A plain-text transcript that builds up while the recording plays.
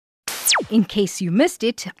in case you missed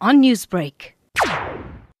it on Newsbreak.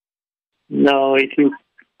 No, it is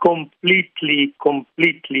completely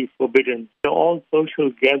forbidden. All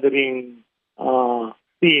social gatherings are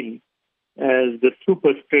seen as the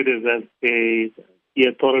super spreaders, as the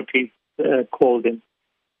authorities call them.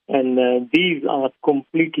 And these are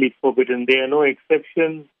completely forbidden. There are no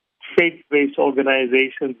exceptions. Faith-based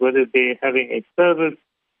organizations, whether they're having a service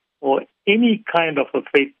or any kind of a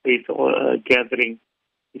faith-based gathering,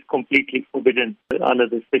 is completely forbidden under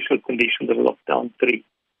the special conditions of Lockdown 3,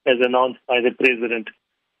 as announced by the President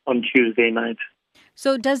on Tuesday night.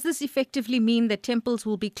 So does this effectively mean that temples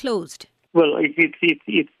will be closed? Well, it's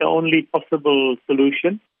the only possible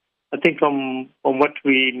solution. I think from what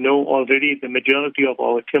we know already, the majority of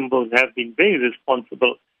our temples have been very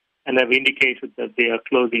responsible and have indicated that they are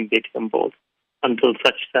closing their temples until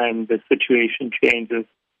such time the situation changes,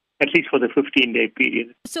 at least for the 15-day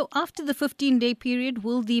period. So after the 15-day period,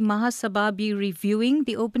 will the Mahasabha be reviewing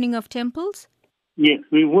the opening of temples? Yes,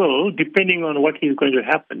 we will, depending on what is going to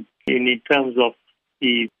happen in terms of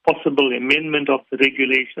the possible amendment of the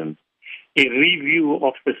regulations, a review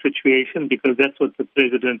of the situation, because that's what the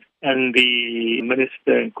President and the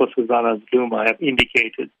Minister in Nkosazana Duma have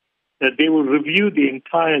indicated, that they will review the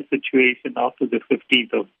entire situation after the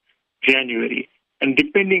 15th of January. And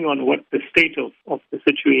depending on what the state of the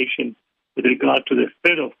situation with regard to the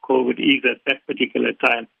spread of COVID is at that particular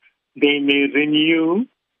time, they may renew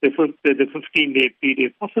the 15-day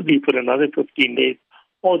period, possibly for another 15 days,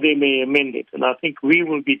 or they may amend it. And I think we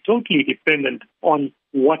will be totally dependent on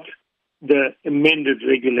what the amended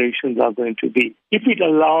regulations are going to be. If it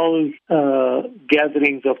allows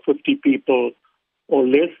gatherings of 50 people or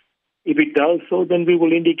less, if it does so, then we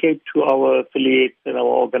will indicate to our affiliates and our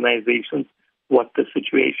organizations what the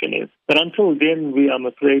situation is. But until then, I'm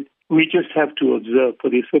afraid we just have to observe. For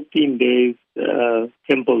these 15 days,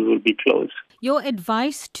 temples will be closed. Your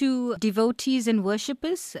advice to devotees and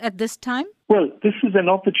worshippers at this time? Well, this is an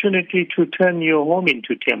opportunity to turn your home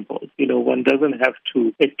into temples. One doesn't have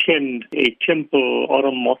to attend a temple or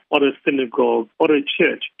a mosque or a synagogue or a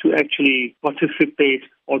church to actually participate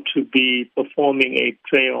or to be performing a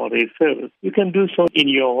prayer or a service. You can do so in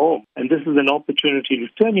your home. And this is an opportunity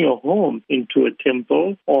to turn your home into a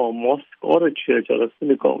temple or a mosque or a church or a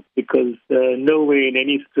synagogue, because nowhere in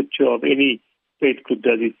any scripture of any faith group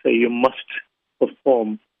does it say you must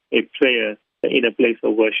perform a prayer in a place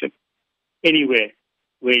of worship. Anywhere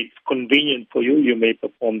where it's convenient for you, you may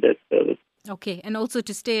perform that service. Okay, and also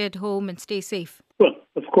to stay at home and stay safe. Well,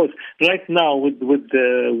 of course, right now with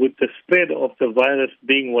the spread of the virus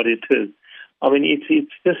being what it is, I mean,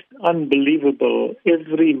 it's just unbelievable.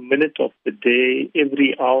 Every minute of the day,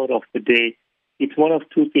 every hour of the day, it's one of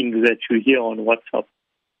two things that you hear on WhatsApp: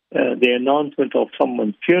 the announcement of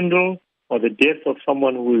someone's funeral, or the death of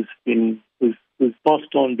someone who's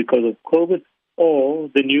passed on because of COVID, or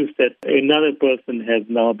the news that another person has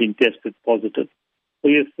now been tested positive. So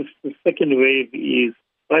yes, the second wave is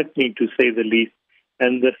frightening, to say the least,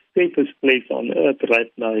 and the safest place on earth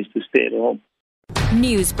right now is to stay at home.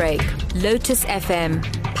 Newsbreak, Lotus FM,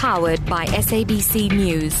 powered by SABC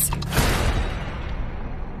News.